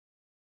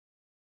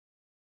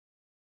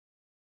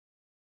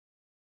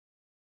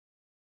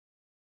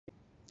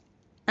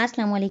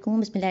अस्सलाम वालेकुम,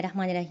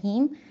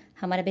 बिस्मिल्लाहिर्रहमानिर्रहीम।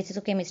 हमारा बेसिस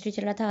ऑफ केमिस्ट्री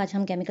चल रहा था। आज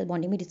हम केमिकल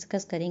बॉन्डिंग में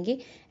डिस्कस करेंगे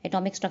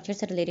एटॉमिक स्ट्रक्चर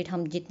से रिलेटेड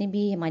हम जितने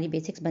भी हमारी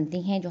बेसिक्स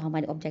बनती हैं, जो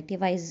हमारे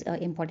ऑब्जेक्टिव वाइज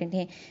इंपॉर्टेंट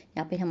हैं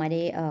या फिर हमारे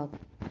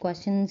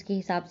क्वेश्चंस के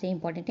हिसाब से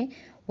इंपॉर्टेंट हैं,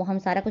 वो हम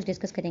सारा कुछ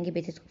डिस्कस करेंगे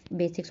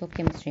बेसिक्स ऑफ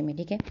केमिस्ट्री में।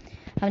 ठीक है,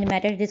 हमने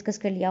मैटर डिस्कस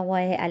कर लिया हुआ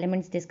है,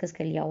 एलिमेंट्स डिस्कस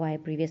कर लिया हुआ है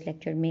प्रीवियस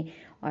लेक्चर में,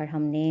 और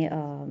हमने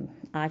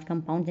आज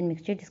कंपाउंड्स एंड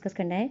मिक्सचर डिस्कस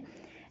करना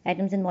है।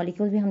 एटम्स एंड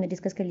मॉलिक्यूल्स भी हमने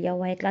डिस्कस कर लिया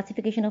हुआ है।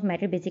 क्लासिफिकेशन ऑफ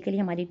मैटर बेसिकली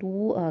हमारी टू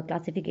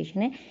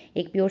क्लासिफिकेशन है,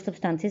 एक प्योर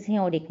सब्सटेंसेस हैं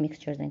और एक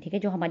मिक्सचर्स हैं। ठीक है,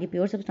 जो हमारी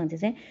प्योर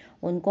सब्सटेंसेस हैं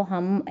उनको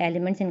हम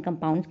एलिमेंट्स एंड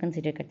कंपाउंड्स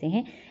कंसिडर करते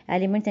हैं।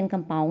 एलिमेंट्स एंड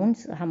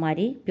कंपाउंड्स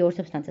हमारी प्योर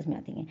सब्सटेंसेस में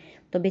आती हैं।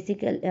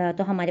 तो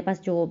तो हमारे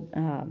पास जो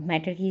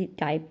मैटर की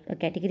टाइप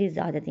कैटेगरीज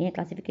आ जाती हैं,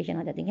 क्लासिफिकेशन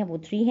आ जाती हैं, वो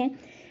 3 हैं: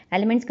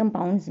 एलिमेंट्स,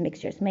 कंपाउंड्स,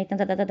 मिक्सचर्स। मैं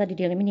इतना ज़्यादा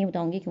डिटेल में नहीं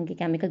बताऊंगी क्योंकि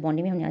केमिकल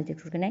बॉन्डिंग में हमने आज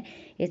डिस्कस करना है,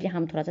 इसलिए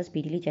हम थोड़ा सा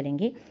स्पीडली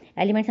चलेंगे।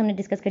 एलिमेंट्स हमने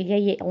डिस्कस कर लिया,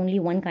 ये only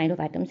one kind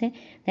of atoms हैं।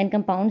 दैन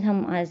कंपाउंड्स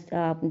हम आज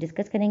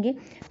डिस्कस करेंगे।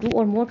 2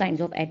 और मोर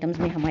काइंड्स ऑफ एटम्स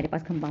में हमारे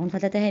पास कंपाउंड्स आ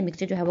जाता है।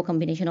 मिक्सचर जो है वो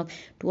कॉम्बिनेशन ऑफ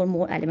 2 और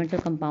मोर एलिमेंट्स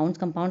और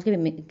कंपाउंड्स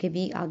के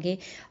भी आगे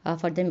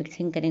फर्दर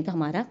मिक्सिंग करें तो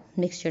हमारा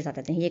मिक्सचर्स आ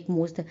जाते हैं। ये एक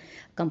मोस्ट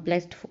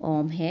कम्प्लेक्स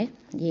फॉर्म है।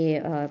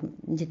 ये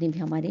जितनी भी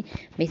हमारी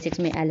बेसिक्स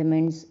में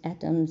एलिमेंट्स,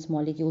 एटम्स,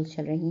 मॉलिक्यूल्स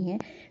चल रही हैं,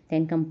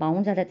 दैन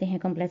कंपाउंड्स आ जाते हैं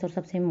कम्प्लेक्स, और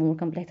सबसे मोर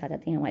कम्प्लेक्स आ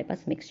जाते हैं हमारे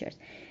पास मिक्सचर्स।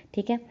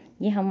 ठीक है,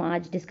 ये हम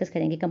आज डिस्कस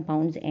करेंगे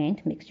compounds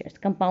and mixtures.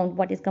 Compound,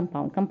 what is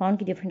compound? Compound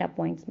की डिफरेंट आप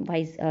पॉइंट्स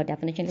वाइज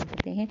डेफिनेशन लिख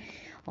सकते हैं,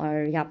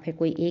 और या फिर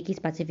कोई एक ही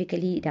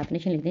स्पेसिफिकली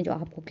डेफिनेशन लिख दें जो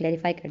आपको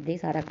क्लैरिफाई कर दे,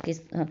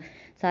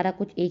 सारा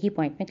कुछ एक ही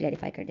पॉइंट में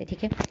क्लैरिफाई कर दे।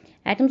 ठीक है,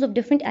 atoms of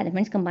different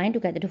elements combine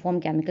together to form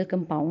chemical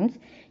compounds,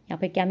 या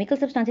फिर chemical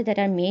substances that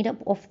are made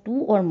up of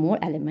 2 और more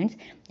elements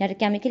that are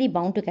chemically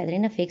bound together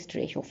in a fixed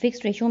ratio.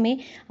 Fixed ratio में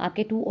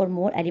आपके 2 और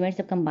more elements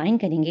जब combine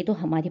करेंगे तो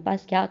हमारे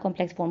पास क्या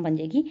कॉम्प्लेक्स फॉर्म बन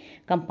जाएगी?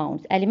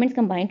 Compounds. Elements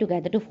combine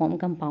together to form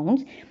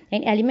compounds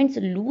and elements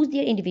lose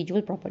their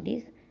individual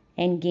properties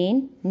and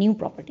gain new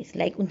properties.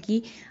 Like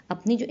उनकी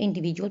अपनी जो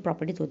इंडिविजुअल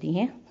प्रॉपर्टीज़ होती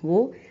हैं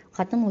वो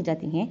ख़त्म हो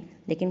जाती हैं,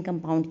 लेकिन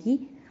कंपाउंड की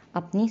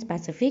अपनी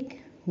स्पेसिफिक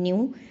न्यू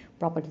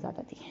प्रॉपर्टीज आ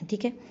जाती हैं।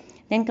 ठीक है,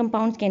 then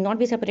compounds can not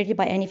be separated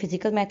by any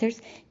physical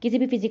methods. किसी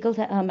भी फिजिकल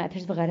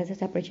मेथड्स वगैरह से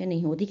सेपरेशन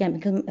नहीं होती।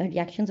 केमिकल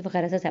रिएक्शंस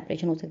वगैरह से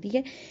सेपरेशन हो सकती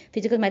है।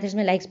 फिजिकल मेथड्स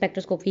में लाइक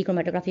स्पेक्ट्रोस्कोपी,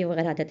 क्रोमेटोग्राफी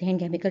वगैरह आ जाते हैं।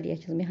 केमिकल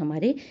रिएक्शंस में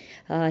हमारे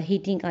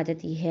हीटिंग आ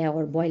जाती है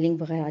और बॉइलिंग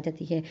वगैरह आ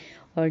जाती है,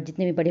 और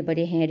जितने भी बड़े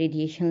बड़े हैं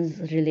रेडिएशंस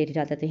रिलेटेड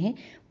आ जाते हैं,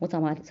 वो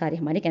सारे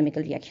हमारे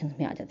केमिकल रिएक्शंस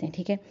में आ जाते हैं।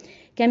 ठीक है,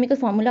 केमिकल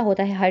फार्मूला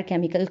होता है, हर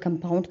केमिकल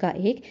कंपाउंड का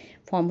एक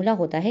फार्मूला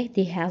होता है।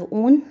 They have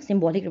own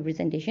symbolic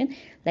representation,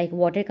 like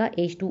water का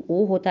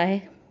H2O होता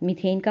है,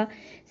 मीथेन का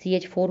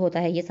CH4 होता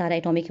है। ये सारा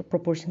एटॉमिक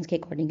प्रोपोर्शंस के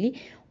अकॉर्डिंगली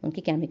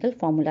उनके केमिकल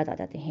फार्मूलाज आ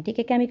जाते हैं। ठीक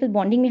है, केमिकल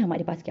बॉन्डिंग में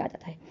हमारे पास क्या आ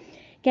जाता है?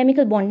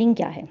 केमिकल बॉन्डिंग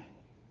क्या है?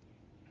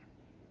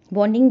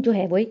 बॉन्डिंग जो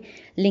है वो एक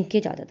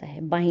लिंकेज आ जाता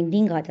है,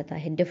 बाइंडिंग आ जाता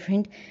है।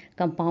 डिफरेंट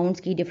कंपाउंड्स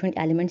की, डिफरेंट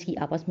एलिमेंट्स की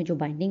आपस में जो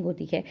बाइंडिंग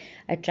होती है,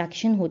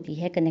 अट्रैक्शन होती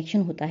है,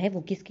 कनेक्शन होता है,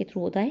 वो किसके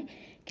थ्रू होता है?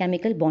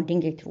 केमिकल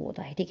बॉन्डिंग के थ्रू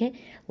होता है। ठीक है,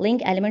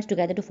 link elements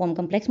together to form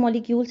complex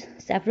molecules,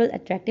 several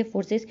attractive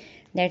forces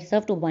that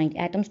serve to bind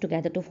atoms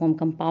together to form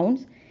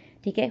compounds.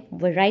 ठीक है,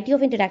 वैरायटी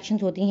ऑफ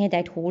इंटरेक्शंस होती हैं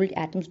that hold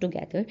atoms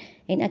together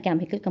in a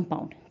chemical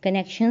compound.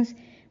 Connections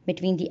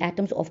between the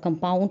atoms of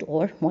compound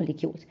और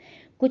molecules,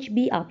 कुछ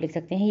भी आप लिख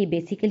सकते हैं। ये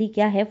बेसिकली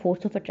क्या है?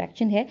 फोर्स ऑफ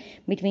अट्रैक्शन है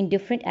बिटवीन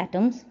डिफरेंट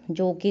एटम्स,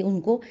 जो कि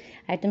उनको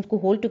एटम्स को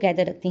होल्ड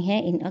टुगेदर रखती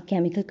हैं इन अ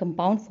केमिकल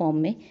कंपाउंड फॉर्म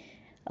में,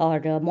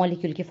 और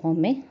मॉलिक्यूल के फॉर्म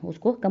में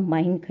उसको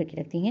कंबाइन करके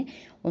रखती हैं,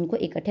 उनको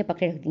इकट्ठे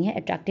पकड़े रखती हैं।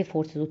 अट्रैक्टिव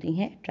फोर्सेस होती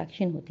हैं,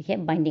 अट्रैक्शन होती है,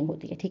 बाइंडिंग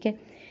होती है। ठीक है,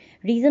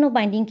 रीज़न ऑफ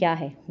बाइंडिंग क्या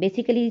है?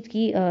 बेसिकली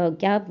इसकी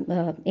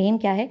एम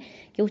क्या है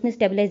कि उसने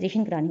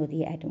स्टेबलाइजेशन करानी होती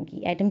है एटम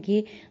की। एटम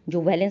के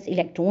जो वैलेंस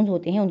इलेक्ट्रॉन्स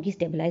होते हैं उनकी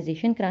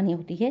स्टेबलाइजेशन करानी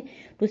होती है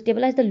to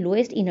stabilise the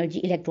lowest energy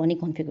electronic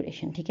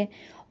configuration. ठीक है,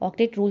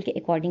 ऑक्टेट रूल के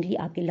अकॉर्डिंगली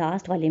आपके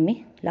लास्ट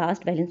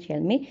वैलेंस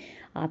शेल में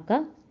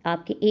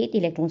आपके 8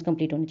 इलेक्ट्रॉन्स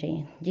कंप्लीट होने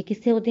चाहिए। ये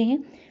किससे होते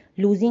हैं?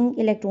 लूजिंग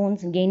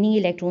इलेक्ट्रॉन्स, गेनिंग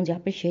इलेक्ट्रॉन्स, या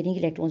फिर sharing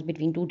electrons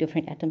between 2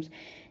 different atoms.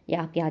 ये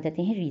आपके आ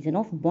जाते हैं रीज़न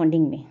ऑफ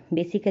बॉन्डिंग में।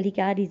 बेसिकली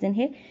क्या रीज़न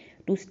है?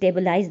 To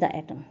stabilise the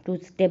atom, to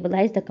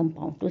stabilise the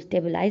compound, to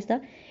stabilise the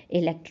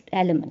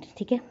elements.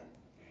 ठीक है,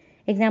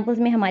 एग्जाम्पल्स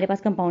में हमारे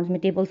पास कंपाउंड्स में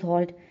table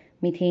salt,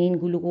 methane,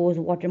 glucose,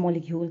 water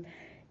molecule,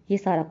 ये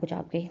सारा कुछ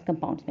आपके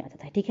कंपाउंड्स में आ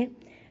जाता है। ठीक है,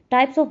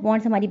 टाइप्स ऑफ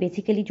बॉन्ड्स हमारी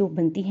बेसिकली जो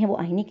बनती हैं वो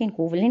आयनिक एंड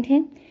कोवलेंट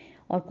हैं,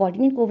 और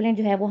कोऑर्डिनेट कोवलेंट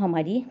जो है वो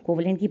हमारी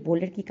कोवलेंट की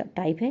पोलर की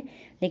टाइप है,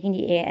 लेकिन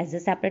ये एज अ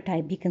सेपरेट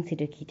टाइप भी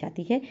कंसिडर की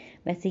जाती है।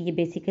 वैसे ये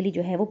बेसिकली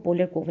जो है वो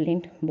पोलर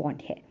कोवलेंट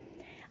बॉन्ड है।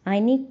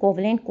 आयनिक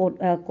covalent,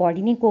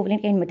 coordinate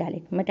covalent and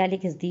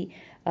metallic is the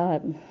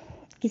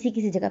किसी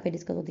किसी जगह पे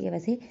डिस्कस होती है।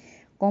 वैसे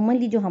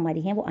कॉमनली जो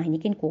हमारी हैं वो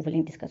आयनिक एंड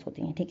कोवलेंट डिस्कस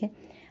होती हैं। ठीक है,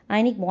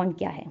 आयनिक बॉन्ड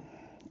क्या है?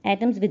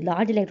 Atoms with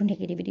large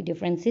electronegativity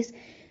differences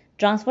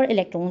transfer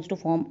electrons to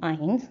form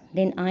ions,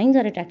 then ions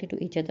are attracted to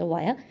each other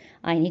via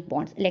ionic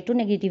bonds.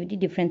 Electronegativity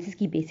differences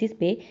की बेसिस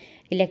पे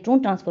इलेक्ट्रॉन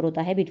ट्रांसफर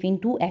होता है बिटवीन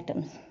 2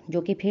 एटम्स,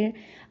 जो कि फिर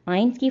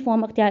आइंस की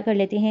फॉर्म अख्तियार कर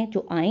लेते हैं।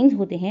 जो आइंस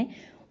होते हैं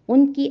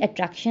उनकी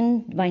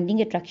अट्रैक्शन,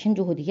 बाइंडिंग अट्रैक्शन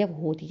जो होती है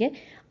वो होती है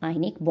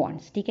आयनिक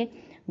बॉन्ड्स। ठीक है,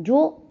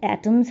 जो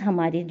एटम्स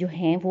हमारे जो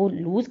हैं वो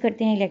लूज़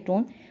करते हैं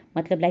इलेक्ट्रॉन,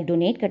 मतलब लाइक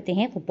डोनेट करते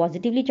हैं, वो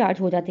पॉजिटिवली चार्ज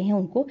हो जाते हैं,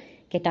 उनको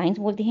कैटाइंस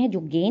बोलते हैं। जो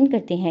गेन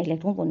करते हैं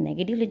इलेक्ट्रॉन वो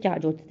नेगेटिवली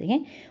चार्ज होते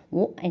हैं,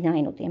 वो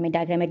एनाइन होते हैं। मैं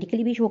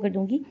डायग्रामेटिकली भी शो कर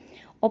दूंगी।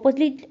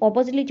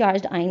 ऑपोजिटली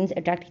चार्ज आइंस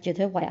अट्रैक्ट कीजिए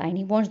थे बाय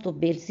आयनिक बॉन्ड्स। तो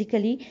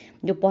बेसिकली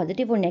जो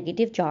पॉजिटिव और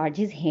नेगेटिव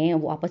चार्जेस हैं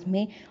वो आपस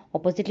में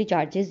ऑपोजिटली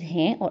चार्जेस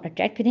हैं और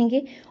अट्रैक्ट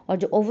करेंगे, और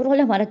जो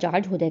ओवरऑल हमारा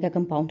चार्ज हो जाएगा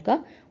कंपाउंड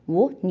का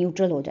वो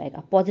न्यूट्रल हो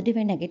जाएगा। Positive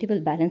and negative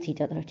will balance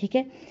each other, ठीक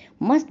है,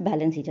 must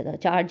balance each other.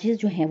 Charges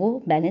जो हैं वो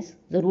बैलेंस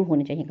ज़रूर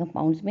होने चाहिए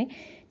कंपाउंड्स में,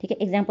 ठीक है।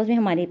 एग्जांपल्स में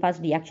हमारे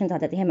पास रिएक्शंस आ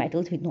जाते हैं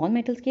मेटल्स विद नॉन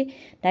मेटल्स के।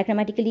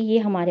 डायग्रामेटिकली ये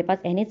हमारे पास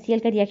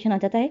NaCl का रिएक्शन आ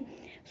जाता है।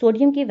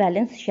 सोडियम के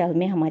वैलेंस शेल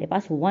में हमारे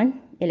पास 1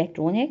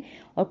 इलेक्ट्रॉन है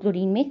और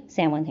क्लोरीन में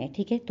 7 है,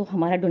 ठीक है। तो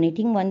हमारा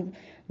डोनेटिंग वन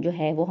जो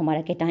है वो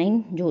हमारा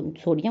कैटाइन जो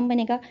सोडियम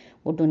बनेगा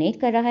वो डोनेट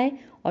कर रहा है,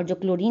 और जो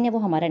क्लोरीन है वो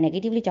हमारा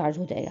नेगेटिवली चार्ज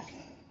हो जाएगा।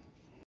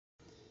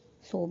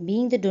 So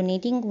being the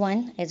donating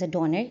one as a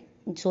donor,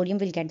 sodium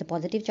will get the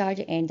positive charge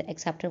and the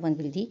acceptor one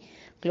will the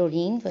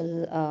chlorine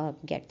will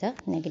get the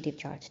negative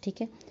charge,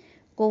 ठीक है।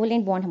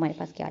 कोवलेंट बॉन्ड हमारे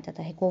पास क्या आ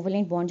जाता है?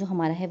 कोवलेंट बॉन्ड जो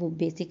हमारा है वो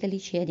बेसिकली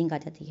शेयरिंग आ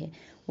जाती है,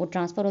 वो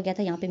ट्रांसफर हो गया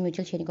था। यहाँ पे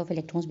mutual sharing of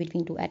electrons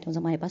between two atoms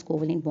हमारे पास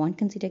कोवलेंट बॉन्ड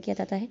कंसीडर किया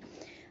जाता है।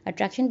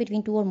 अट्रैक्शन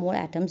बिटवीन टू और मोर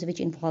atoms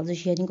which involves the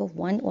sharing of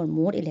 1 और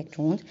मोर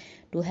electrons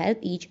to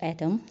help each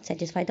atom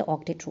satisfy the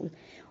octet rule.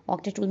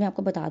 Octet rule में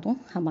आपको बता दूँ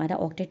हमारा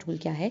ऑक्टेट रूल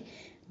क्या है।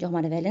 जो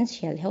हमारा वैलेंस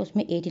शेल है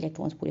उसमें 8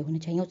 इलेक्ट्रॉन्स पूरे होने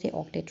चाहिए, उसे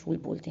ऑक्टेट रूल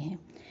बोलते हैं।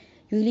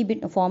 Usually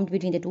formed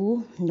between the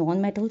two non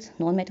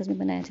metals में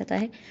बनाया जाता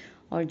है,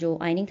 और जो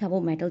आयनिक था वो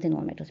मेटल्स एंड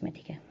नॉन मेटल्स में,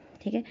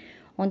 ठीक है।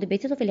 On the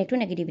basis of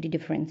electronegativity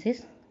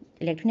differences,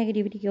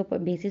 electronegativity के ऊपर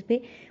बेसिस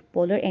पे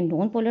पोलर एंड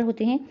नॉन पोलर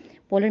होते हैं।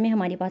 पोलर में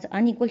हमारे पास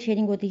अनइक्वल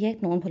शेयरिंग होती है,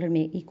 नॉन पोलर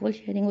में इक्वल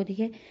शेयरिंग होती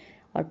है,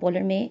 और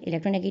पोलर में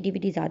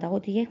इलेक्ट्रोनेगेटिविटी ज़्यादा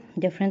होती है,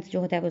 डिफरेंस जो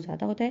होता है वो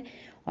ज़्यादा होता है,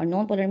 और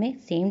नॉन पोलर में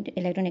सेम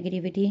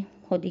इलेक्ट्रोनेगेटिविटी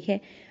होती है,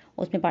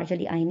 उसमें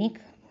पार्शियली आयनिक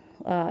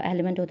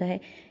एलिमेंट होता है,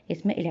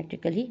 इसमें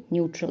इलेक्ट्रिकली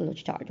न्यूट्रल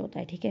चार्ज होता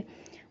है, ठीक है।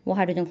 वो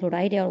हाइड्रोजन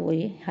फ्लोराइड है और वो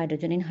ये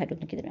हाइड्रोजन इन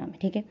हाइड्रोजन के दरमियान में,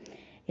 ठीक है।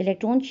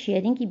 इलेक्ट्रॉन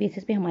शेयरिंग की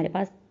बेसिस पे हमारे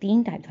पास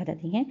 3 टाइप्स आ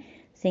जाती हैं,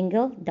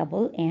 single,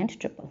 double and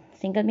triple.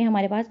 Single में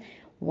हमारे पास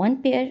 1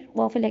 पेयर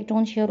ऑफ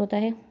इलेक्ट्रॉन शेयर होता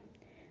है,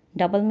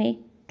 डबल में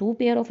 2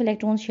 पेयर ऑफ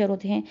इलेक्ट्रॉन शेयर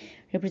होते हैं,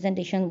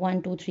 रिप्रेजेंटेशन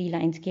 1 2 3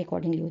 लाइन्स की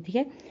अकॉर्डिंगली होती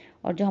है,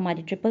 और जो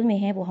हमारी ट्रिपल में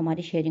है वो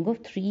हमारी शेयरिंग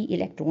ऑफ 3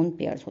 इलेक्ट्रॉन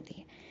पेयर्स होती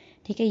है,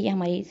 ठीक है। ये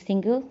हमारी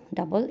सिंगल,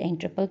 डबल एंड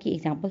ट्रिपल की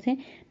एग्जांपल्स हैं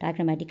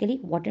डायग्रामेटिकली।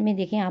 वाटर में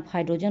देखें आप,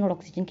 हाइड्रोजन और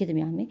ऑक्सीजन के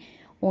दरमियान में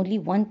only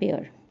 1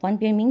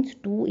 pair means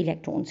 2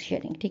 electrons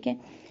sharing, ठीक है।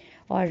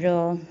 और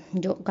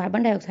जो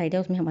कार्बन डाइऑक्साइड है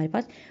उसमें हमारे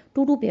पास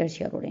 2 पेयर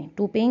शेयर हो रहे हैं,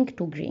 2 पिंक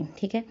 2 ग्रीन,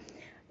 ठीक है।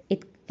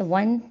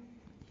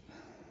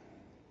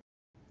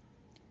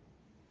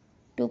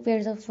 2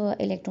 पेयर्स ऑफ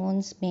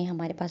इलेक्ट्रॉन्स में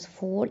हमारे पास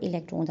 4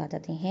 इलेक्ट्रॉन्स आ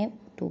जाते हैं,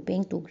 2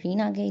 पिंक 2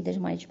 ग्रीन आ गए। इधर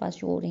हमारे पास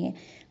जो हो रहे हैं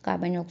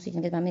कार्बन और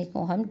ऑक्सीजन के बाद में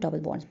इसको हम डबल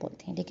बॉन्ड्स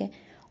बोलते हैं, ठीक है।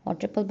 और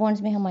ट्रिपल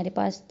बॉन्ड्स में हमारे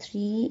पास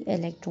 3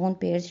 इलेक्ट्रॉन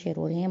पेयर्स शेयर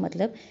हो रहे हैं,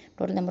 मतलब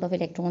टोटल नंबर ऑफ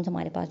इलेक्ट्रॉन्स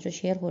हमारे पास जो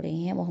शेयर हो रहे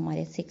हैं वो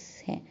हमारे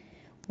 6 हैं,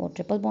 वो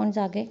ट्रिपल बॉन्ड्स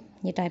आ गए।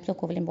 ये types of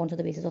covalent bonds on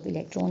the basis of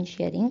electron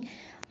sharing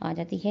आ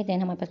जाती है।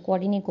 देन हमारे पास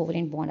कोऑर्डिनेट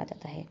कोवलेंट बॉन्ड आ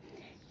जाता है,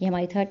 ये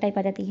हमारी थर्ड टाइप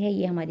आ जाती है।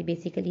 ये हमारी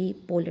बेसिकली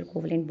पोलर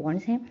कोवलेंट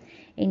बॉन्ड्स हैं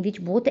इन which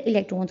both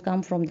electrons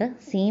come from the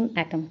same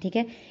atom, ठीक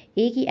है।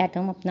 एक ही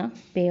एटम अपना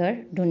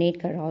पेयर डोनेट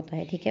कर रहा होता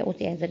है, ठीक है,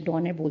 उसे एज अ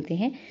डोनर बोलते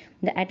हैं।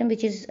 The atom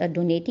which is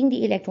donating the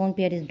electron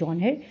pair is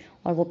donor,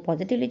 और वो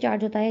पॉजिटिवली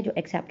चार्ज होता है, जो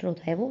एक्सेप्टर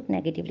होता है वो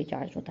नेगेटिवली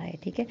चार्ज होता है,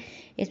 ठीक है।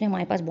 इसमें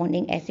हमारे पास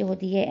बॉन्डिंग ऐसे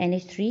होती है,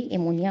 NH3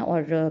 एमोनिया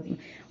और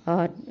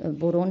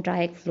बोरोन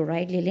ट्राइक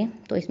फ्लोराइड ले लें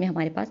तो इसमें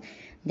हमारे पास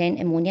देन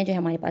एमोनिया जो है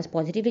हमारे पास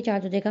पॉजिटिवली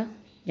चार्ज हो जाएगा,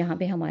 जहाँ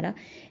पे हमारा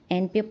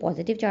N पे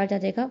पॉजिटिव चार्ज आ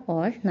जाएगा,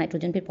 और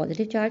नाइट्रोजन पे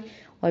पॉजिटिव चार्ज,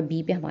 और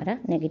B पे हमारा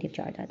नेगेटिव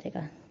चार्ज आ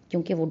जाएगा,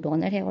 क्योंकि वो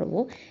डोनर है और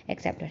वो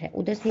एक्सेप्टर है।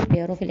 उधर से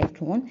पेयर ऑफ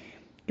इलेक्ट्रॉन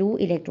 2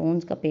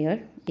 इलेक्ट्रॉन्स का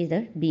पेयर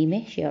इधर B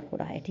में शेयर हो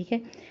रहा है, ठीक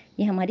है।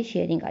 ये हमारी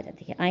शेयरिंग आ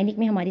जाती है। आयनिक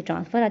में हमारी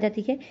ट्रांसफ़र आ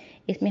जाती है,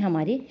 इसमें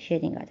हमारी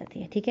शेयरिंग आ जाती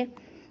है, ठीक है।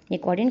 ये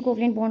कोऑर्डिनेट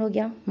कोवलेंट बॉन्ड हो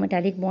गया।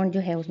 मेटालिक बॉन्ड जो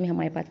है उसमें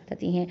हमारे पास आ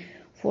जाती हैं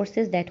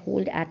forces that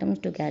hold atoms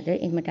together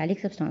in metallic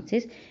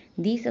substances.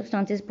 These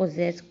substances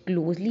possess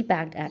closely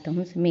packed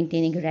atoms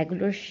maintaining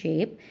regular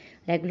shape,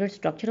 regular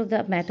structure of the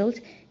metals,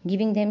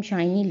 giving them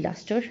shiny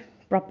luster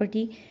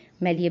property,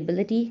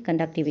 malleability,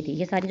 conductivity.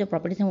 ये सारी जो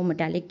properties हैं वो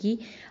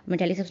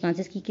मेटालिक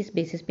सब्सटेंसेस की किस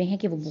basis पे हैं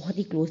कि वो बहुत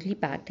ही क्लोजली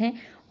पैक्ड हैं,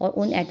 और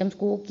उन एटम्स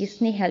को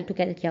किसने हेल्प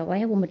टुगेदर किया हुआ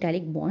है, वो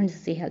मेटालिक बॉन्ड्स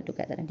से हेल्प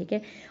टुगेदर हैं, ठीक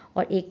है।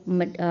 और एक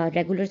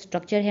रेगुलर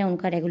स्ट्रक्चर है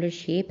उनका, रेगुलर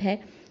शेप है,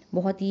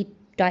 बहुत ही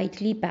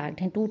टाइटली पैक्ड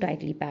हैं, 2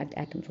 टाइटली पैक्ड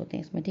एटम्स होते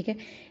हैं इसमें, ठीक है।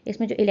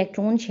 इसमें जो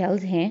इलेक्ट्रॉन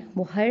शेल्स हैं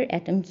वो हर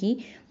एटम की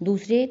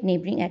दूसरे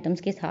नेबरिंग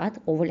एटम्स के साथ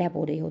ओवरलैप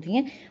हो रही होती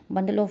हैं।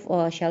 Bundle of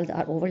shells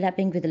are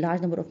overlapping with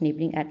large number of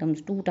neighbouring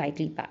atoms, 2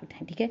 tightly packed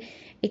हैं, ठीक है।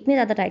 इतने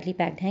ज़्यादा टाइटली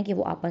पैक्ड हैं कि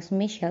वो आपस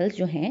में शेल्स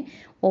जो हैं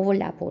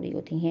ओवरलैप हो रही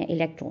होती हैं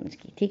इलेक्ट्रॉन्स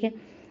की, ठीक है।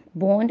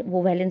 बॉन्ड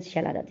वो वैलेंस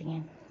शेल आ जाती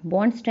हैं।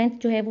 बॉन्ड स्ट्रेंथ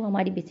जो है वो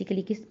हमारी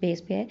बेसिकली किस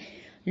बेस पे है,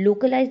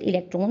 लोकलाइज्ड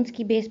इलेक्ट्रॉन्स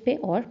की बेस पे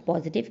और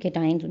पॉजिटिव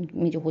केटाइंस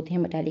उनमें जो होते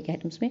हैं मेटालिक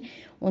एटम्स में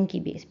उनकी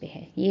बेस पे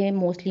है। ये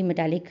मोस्टली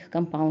मेटालिक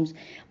कंपाउंड्स,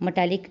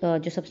 मेटालिक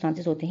जो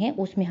सब्सटेंसेस होते हैं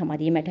उसमें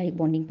हमारी ये मेटालिक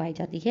बॉन्डिंग पाई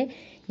जाती है।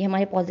 ये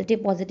हमारे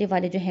पॉजिटिव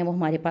वाले जो हैं वो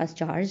हमारे पास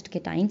चार्ज्ड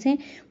केटाइंस हैं,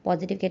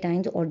 पॉजिटिव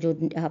केटाइंस, और जो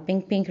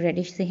पिंक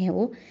रेडिश से हैं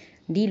वो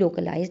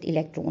डीलोकलाइज्ड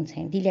इलेक्ट्रॉन्स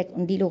हैं।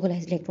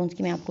 डीलोकलाइज्ड इलेक्ट्रॉन्स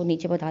की मैं आपको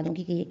नीचे बता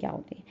दूंगी कि ये क्या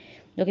होते हैं,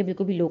 जो कि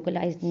बिल्कुल भी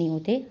लोकलाइज्ड नहीं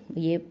होते,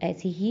 ये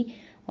ऐसे ही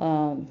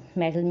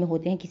मेटल में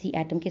होते हैं, किसी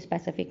एटम के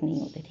स्पेसिफिक नहीं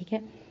होते। ठीक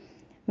है,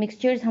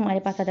 मिक्सचर्स हमारे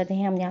पास आ जाते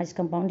हैं। हमने आज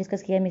कंपाउंड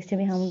डिस्कस किया है, मिक्सचर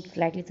में हम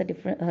स्लाइटली सा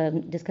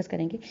डिफरेंट डिस्कस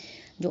करेंगे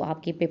जो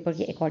आपके पेपर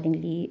के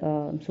अकॉर्डिंगली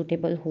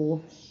सूटेबल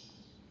हो।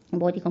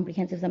 बहुत ही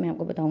कॉम्प्रिहेंसिव सा मैं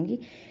आपको बताऊंगी।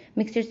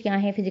 मिक्सचर्स क्या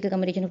है? फिजिकल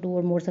कम्बिनेशन ऑफ टू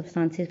और मोर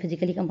substances,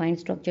 physically combined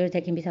structures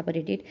that can be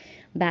separated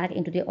back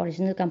into the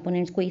original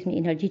components. कोई इसमें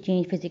energy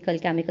change, physical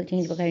chemical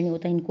change वगैरह नहीं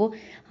होता, इनको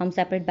हम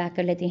सेपरेट बैक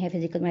कर लेते हैं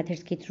फिजिकल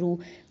मेथड्स के थ्रू,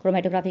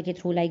 क्रोमेटोग्राफी के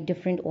through, like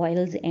different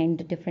oils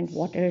and different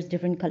waters,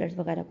 different colours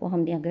वगैरह को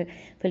हमने अगर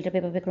फिल्टर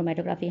पेपर पे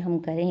क्रोमेटोग्राफी हम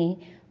करें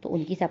तो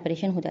उनकी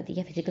सेपरेशन हो जाती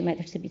है, फिजिकल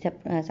मेथड से भी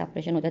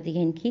सेपरेशन हो जाती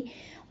है इनकी,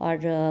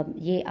 और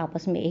ये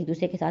आपस में एक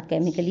दूसरे के साथ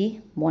केमिकली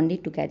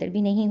बॉन्डेड टुगेदर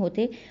भी नहीं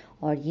होते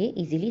और ये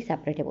इजीली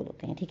सेपरेटेबल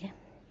होते हैं। ठीक है,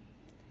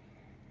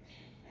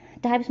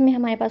 टाइप्स में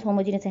हमारे पास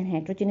होमोजेनस एंड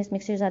हेट्रोजेनस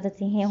मिक्सचर्स आ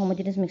जाती हैं।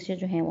 होमोजेनस मिक्सचर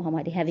जो हैं वो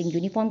हमारे हैविंग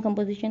यूनिफॉर्म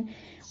कंपोजिशन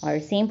और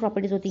सेम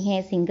प्रॉपर्टीज़ होती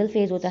हैं। सिंगल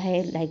फेज होता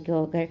है, लाइक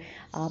अगर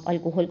आप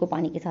अल्कोहल को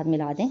पानी के साथ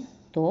मिला दें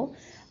तो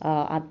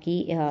आपकी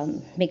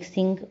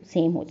मिक्सिंग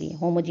सेम होती है,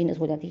 होमोजेनस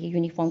हो जाती है,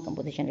 यूनिफॉर्म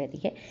कंपोजिशन रहती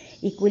है,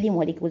 इक्वली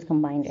मॉलिक्यूल्स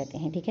कंबाइंड रहते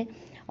हैं। ठीक है,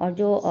 और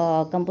जो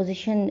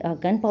कंपोजिशन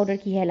गन पाउडर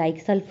की है,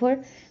 like sulphur,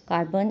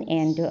 carbon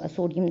and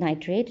sodium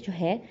nitrate जो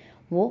है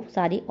वो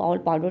सारी ऑल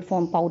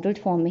पाउडर्ड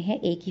फॉर्म में है,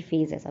 एक ही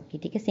फेज़ है सबकी।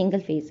 ठीक है, सिंगल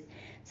फेज़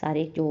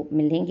सारे जो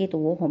मिलेंगे तो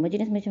वो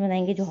होमोजेनस मिक्सचर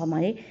बनाएंगे। जो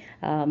हमारे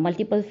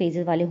मल्टीपल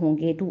फेजेस वाले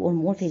होंगे, 2 और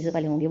मोर फेजेस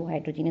वाले होंगे, वो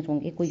हाइड्रोजीनस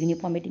होंगे। कोई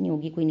यूनिफॉर्मिटी नहीं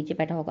होगी, कोई नीचे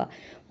बैठा होगा,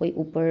 कोई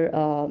ऊपर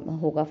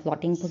होगा,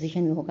 फ्लोटिंग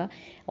पोजीशन में होगा,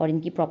 और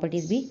इनकी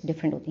प्रॉपर्टीज़ भी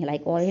डिफरेंट होती हैं।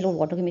 लाइक ऑयल और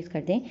वाटर को मिक्स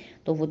कर दें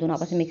तो वो दोनों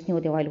आपस में मिक्स नहीं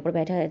होते, ऑयल ऊपर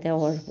बैठा रहता है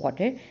और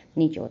वाटर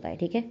नीचे होता है।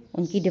 ठीक है,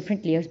 उनकी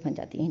डिफरेंट लेयर्स बन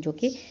जाती हैं जो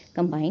कि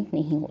कंबाइंड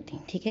नहीं होती।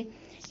 ठीक है,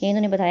 ये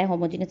इन्होंने बताया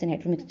होमोजेनस एंड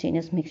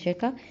हेट्रोजेनस मिक्सचर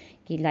का,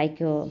 कि लाइक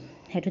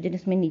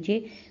हेट्रोजेनस में नीचे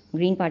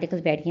ग्रीन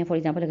पार्टिकल्स बैठ गए हैं। फॉर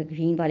एग्जांपल अगर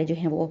ग्रीन वाले जो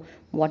हैं वो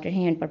वाटर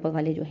हैं एंड पर्पल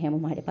वाले जो हैं वो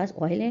हमारे पास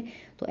ऑयल है,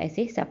 तो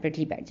ऐसे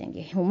सेपरेटली बैठ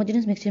जाएंगे।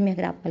 होमोजेनस मिक्सचर में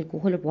अगर आप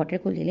अल्कोहल और वाटर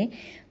को ले लें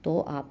तो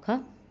आपका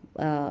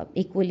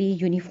इक्वली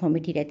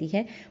यूनिफॉर्मिटी रहती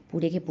है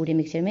पूरे के पूरे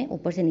मिक्सचर में,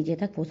 ऊपर से नीचे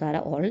तक वो सारा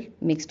ऑयल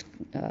मिक्स्ड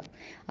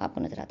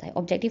आपको नजर आता है।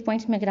 ऑब्जेक्टिव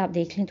पॉइंट्स में अगर आप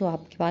देख लें तो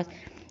आपके पास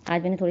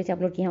आज मैंने थोड़े से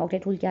अपलोड किए हैं।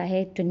 ऑक्टेट रूल क्या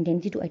है?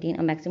 Tendency to attain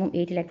a maximum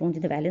 8 electrons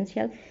in the valence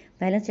shell.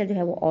 Valence shell जो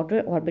है वो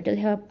आउटर ऑर्बिटल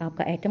है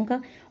आपका एटम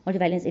का, और जो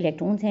वैलेंस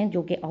इलेक्ट्रॉन्स हैं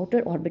जो कि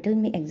आउटर ऑर्बिटल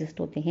में एग्जिस्ट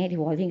होते हैं,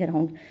 रिवॉल्विंग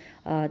अराउंड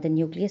द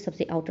न्यूक्लियस,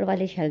 सबसे आउटर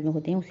वाले शेल में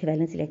होते हैं, उसे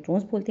वैलेंस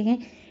इलेक्ट्रॉन्स बोलते हैं।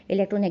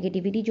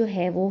 इलेक्ट्रोनेगेटिविटी जो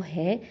है वो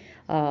है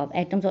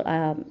एटम्स और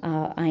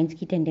आयंस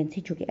की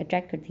टेंडेंसी जो कि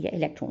अट्रैक्ट करती है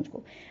इलेक्ट्रॉन्स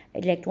को।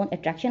 इलेक्ट्रॉन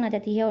अट्रैक्शन आ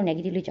जाती है और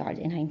नेगेटिवली चार्ज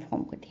एनाइन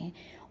फॉर्म करते हैं,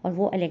 और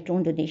वो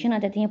इलेक्ट्रॉन डोनेशन आ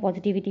जाती हैं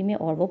पॉजिटिविटी में,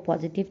 और वो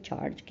पॉजिटिव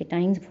चार्ज के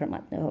टाइम्स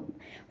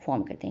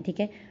फॉर्म करते हैं। ठीक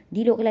है,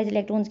 डीलोकलाइज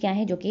इलेक्ट्रॉन्स क्या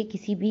हैं? जो कि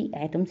किसी भी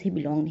एटम से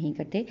बिलोंग नहीं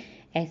करते,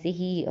 ऐसे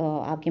ही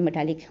आपके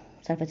मेटालिक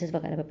सरफेसेस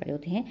वगैरह पर पड़े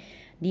होते हैं,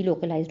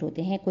 डीलोकलाइज्ड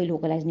होते हैं, कोई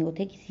लोकलाइज नहीं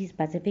होते, किसी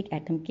स्पेसिफिक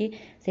एटम के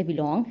से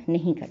बिलोंग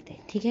नहीं करते।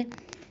 ठीक है,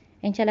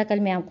 इंशाल्लाह कल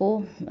मैं आपको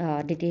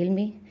डिटेल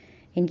में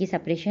इनकी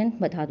सेपरेशन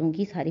बता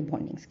दूंगी सारी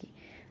बॉन्डिंग्स की।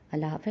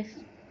 अल्लाह हाफ़िज़।